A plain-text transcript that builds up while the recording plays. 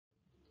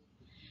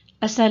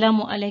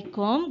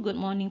Assalamualaikum. Good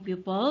morning,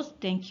 pupils.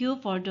 Thank you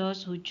for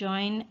those who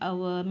joined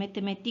our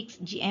mathematics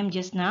GM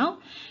just now.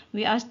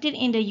 We are still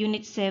in the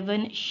unit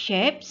 7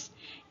 shapes,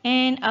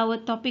 and our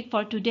topic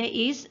for today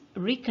is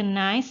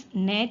recognize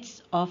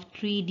nets of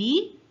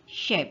 3D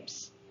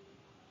shapes.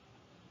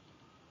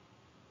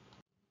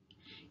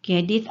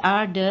 Okay, these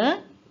are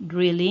the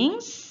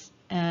drillings.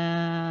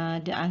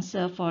 The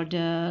answer for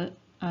the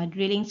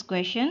drillings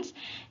questions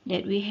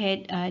that we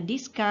had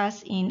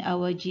discussed in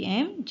our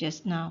GM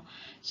just now.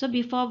 So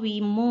before we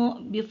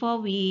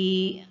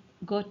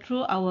go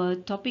through our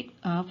topic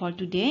for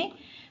today,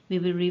 we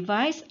will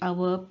revise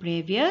our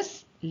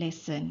previous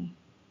lesson.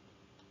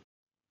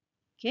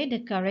 Okay, the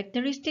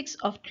characteristics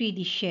of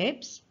 3D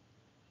shapes.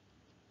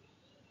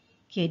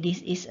 Okay,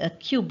 this is a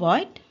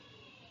cuboid.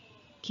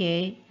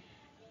 Okay,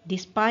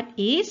 this part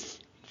is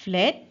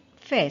flat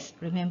face.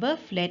 Remember,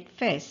 flat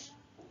face.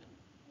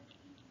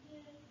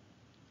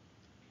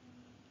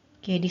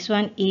 Okay, this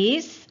one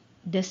is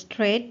the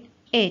straight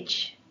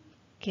edge.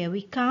 Okay,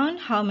 we count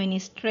how many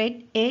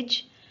straight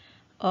edge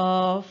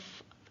of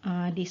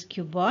this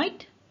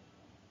cuboid.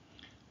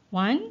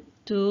 1,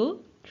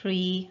 2,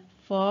 3,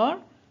 4,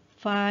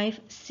 5,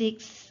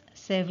 6,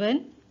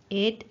 7,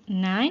 8,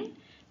 9,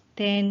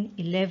 10,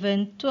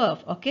 11,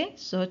 12. Okay,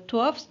 so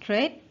 12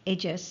 straight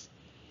edges.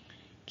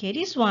 Okay,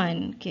 this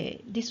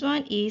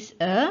one is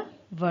a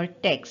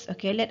vertex.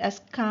 Okay, let us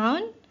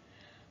count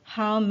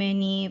how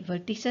many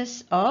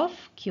vertices of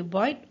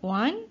cuboid.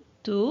 1,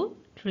 2,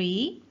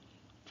 3,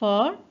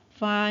 4,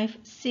 5,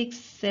 6,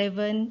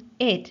 7,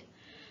 8.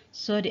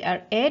 So there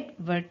are 8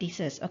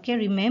 vertices. Okay,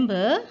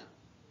 remember,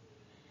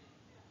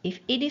 if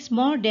it is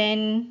more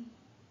than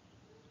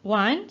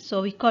 1,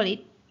 so we call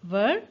it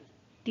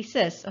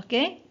vertices.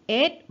 Okay,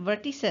 8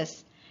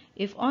 vertices.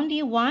 If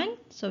only 1,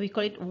 so we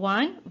call it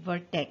 1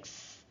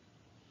 vertex.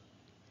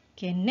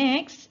 Okay,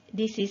 next,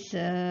 this is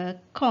a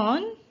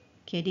cone.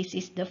 Okay, this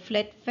is the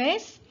flat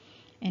face,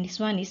 and this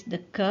one is the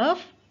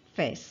curved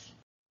face.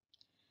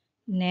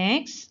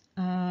 Next,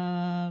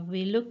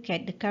 we look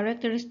at the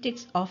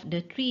characteristics of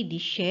the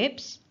 3D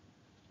shapes.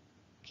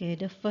 Okay,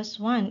 the first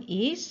one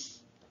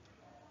is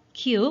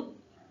cube.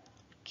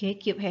 Okay,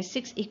 cube has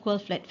 6 equal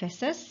flat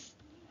faces,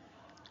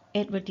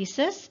 8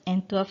 vertices,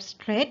 and 12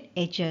 straight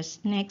edges.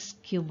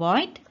 Next,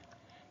 cuboid.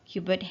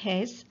 Cuboid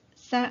has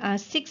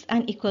 6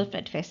 unequal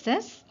flat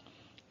faces,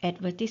 8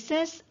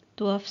 vertices,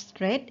 12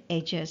 straight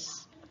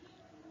edges.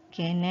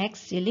 Okay,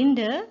 next,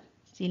 cylinder.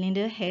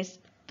 Cylinder has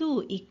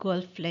 2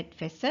 equal flat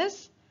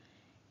faces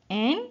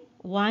and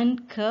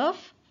 1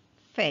 curved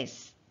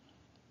face.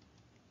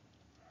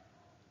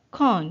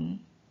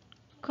 Cone.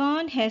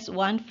 Cone has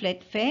 1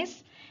 flat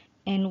face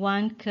and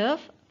 1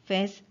 curved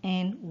face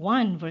and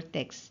 1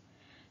 vertex.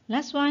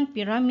 Last one,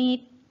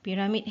 pyramid.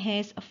 Pyramid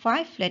has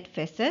 5 flat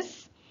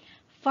faces,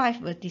 5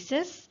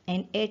 vertices,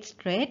 and 8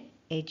 straight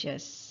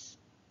edges.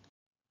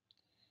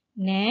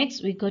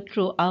 Next, we go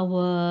through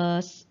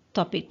our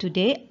topic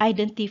today.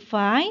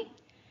 Identify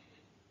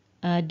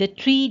the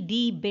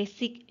 3D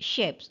basic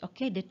shapes.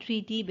 Okay, the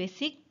 3D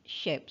basic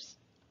shapes.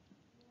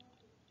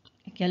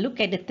 Okay, look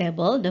at the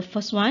table. The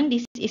first one,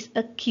 this is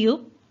a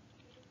cube.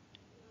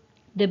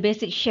 The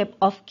basic shape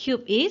of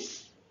cube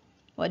is,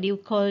 what do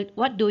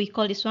we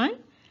call this one?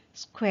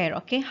 Square.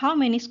 Okay, how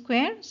many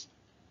squares?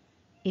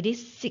 It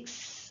is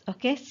 6.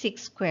 Okay,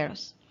 6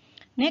 squares.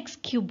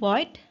 Next,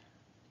 cuboid.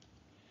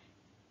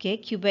 Okay,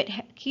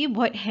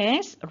 cuboid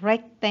has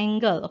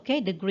rectangle.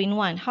 Okay, the green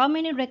one. How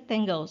many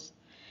rectangles?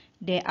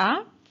 There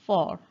are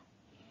 4.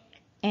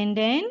 And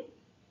then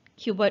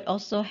cuboid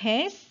also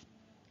has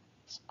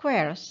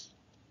squares.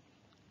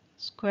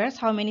 Squares,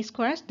 how many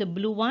squares? The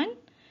blue one,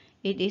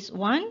 it is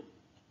 1,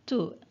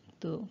 2.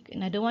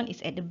 Another one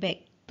is at the back,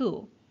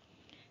 2.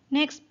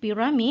 Next,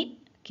 pyramid.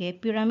 Okay,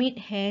 pyramid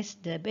has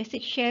the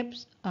basic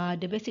shapes.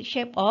 The basic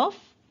shape of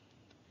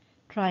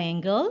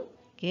triangle.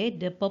 Okay,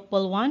 the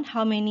purple one,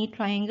 how many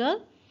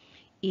triangle?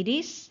 It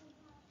is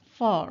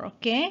 4.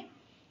 Okay,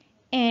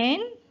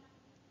 and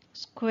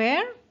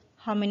square,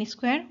 how many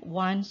square?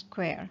 1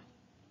 square.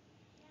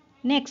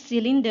 Next,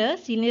 cylinder.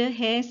 Cylinder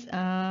has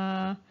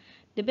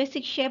the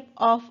basic shape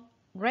of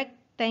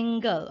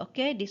rectangle.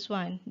 Okay, this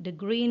one, the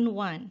green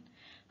one.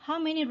 How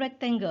many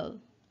rectangle?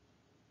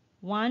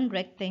 1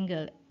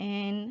 rectangle.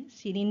 And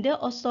cylinder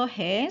also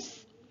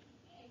has,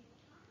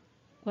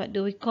 what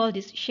do we call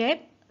this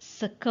shape?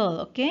 Circle.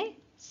 Okay,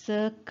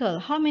 circle.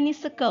 How many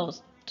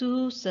circles?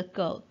 2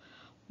 circle.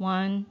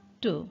 1,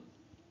 2.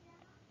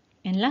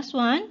 And last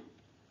one,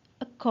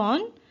 a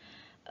cone.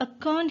 A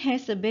cone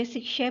has a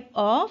basic shape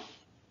of,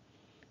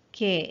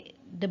 okay,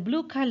 the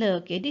blue color.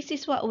 Okay, this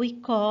is what we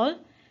call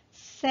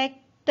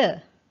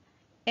sector.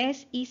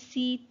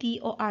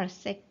 S-E-C-T-O-R,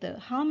 sector.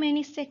 How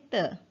many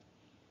sector?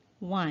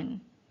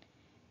 1.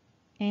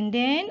 And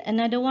then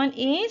another one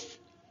is,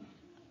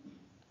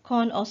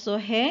 cone also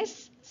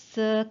has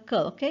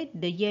circle. Okay,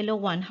 the yellow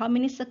one. How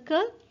many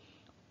circle?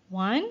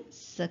 1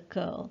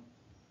 circle.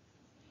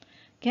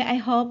 Okay, I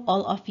hope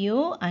all of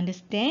you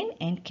understand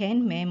and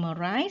can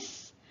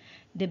memorize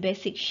the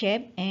basic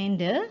shape and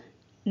the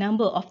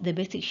number of the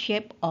basic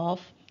shape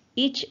of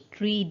each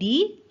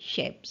 3D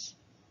shapes.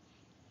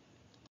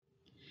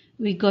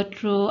 We go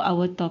through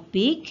our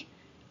topic,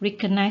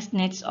 recognize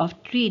nets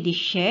of 3D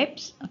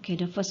shapes. Okay,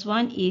 the first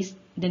one is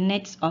the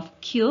nets of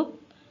cube.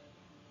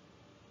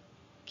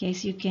 Okay,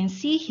 as you can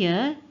see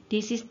here,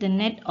 this is the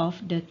net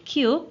of the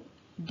cube.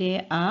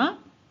 There are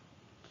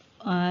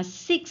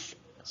 6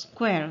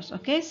 squares.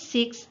 Okay,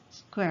 6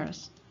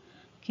 squares.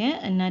 Okay,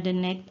 another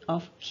net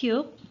of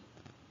cube.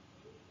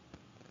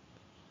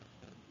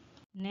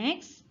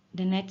 Next,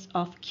 the nets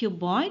of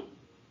cuboid.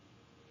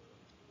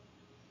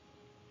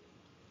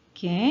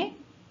 Okay,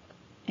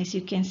 as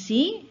you can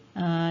see,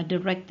 the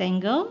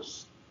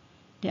rectangles,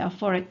 there are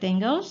 4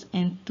 rectangles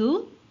and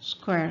 2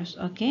 squares.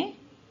 Okay,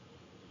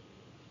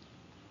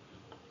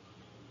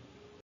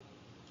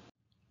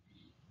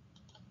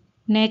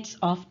 nets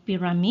of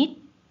pyramid.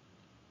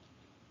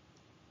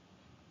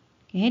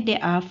 Okay,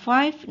 there are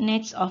 5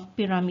 nets of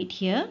pyramid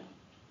here.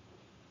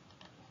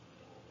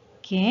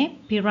 Okay,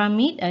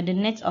 pyramid, the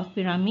nets of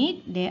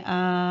pyramid, there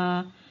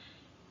are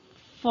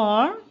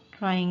 4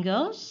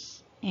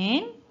 triangles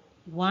and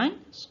 1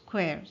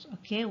 square.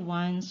 Okay,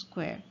 1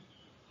 square.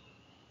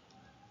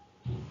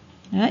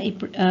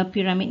 A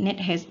pyramid net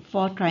has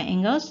 4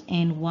 triangles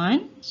and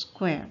 1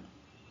 square.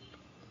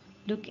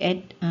 Look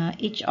at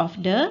each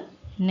of the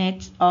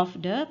nets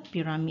of the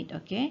pyramid.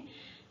 Okay,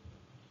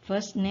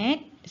 first net,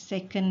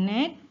 second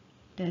net,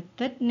 the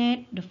third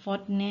net, the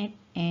fourth net,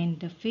 and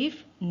the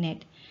fifth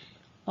net.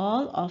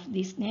 All of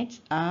these nets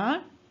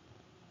are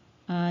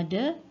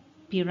the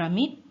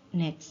pyramid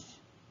nets.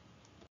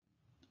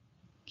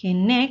 Okay,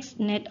 next,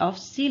 net of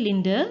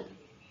cylinder.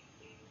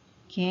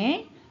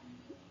 Okay,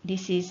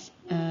 this is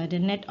the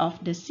net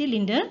of the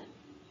cylinder,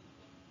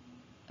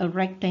 a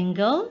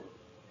rectangle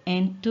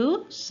and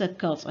 2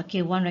 circles.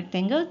 Okay, 1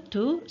 rectangle,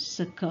 2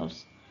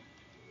 circles.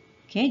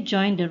 Okay,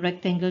 join the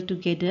rectangle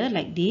together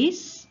like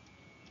this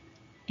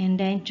and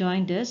then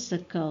join the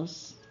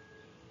circles,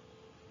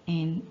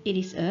 and it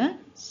is a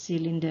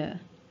cylinder.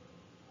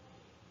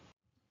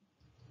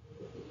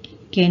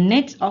 Okay,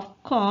 nets of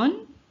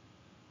cone.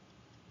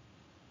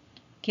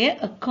 Okay,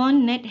 a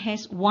cone net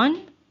has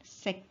 1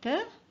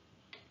 sector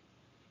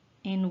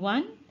and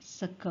 1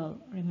 circle.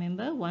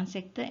 Remember, 1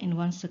 sector and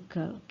 1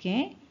 circle.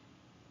 Okay,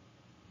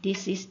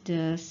 this is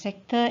the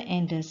sector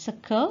and the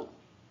circle.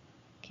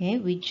 Okay,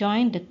 we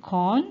join the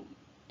cone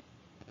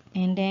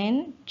and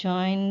then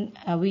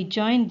we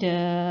join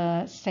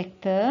the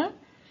sector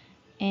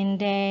and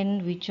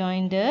then we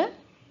join the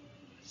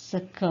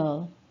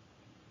circle,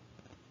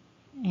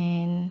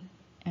 and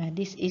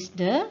this is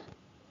the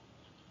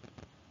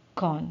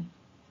cone.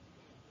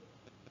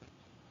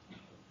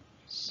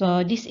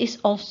 So this is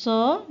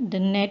also the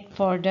net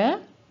for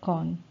the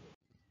cone.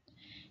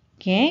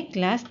 Okay,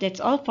 class, that's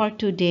all for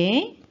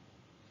today.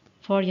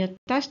 For your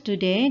task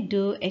today,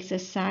 do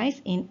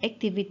exercise in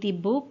activity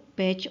book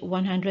page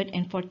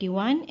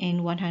 141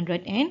 and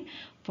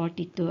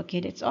 142. Okay,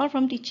 that's all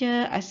from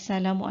teacher.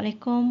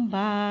 Assalamualaikum.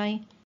 Bye.